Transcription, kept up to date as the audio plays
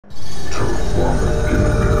It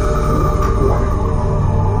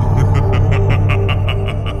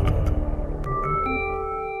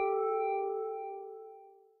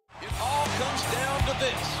all comes down to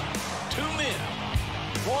this. 2 men,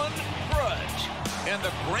 1 grudge, and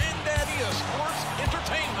the granddaddy of sports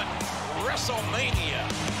entertainment, WrestleMania.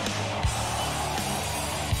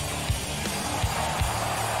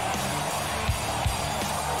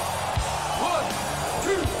 One,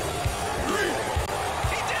 two, three.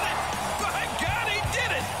 He did it! By God, he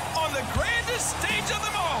did it! On the grandest stage of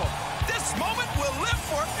them all. This moment will live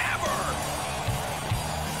forever.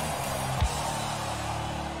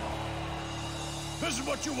 This is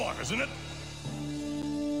what you want, isn't it?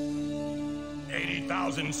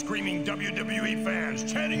 80,000 screaming WWE fans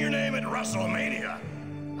chanting your name at WrestleMania.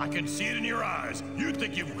 I can see it in your eyes. You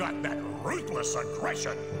think you've got that ruthless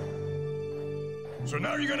aggression. So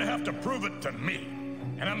now you're gonna have to prove it to me.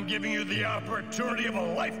 And I'm giving you the opportunity of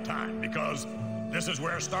a lifetime, because this is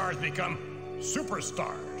where stars become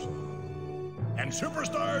superstars. And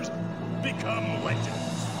superstars become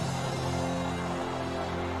legends.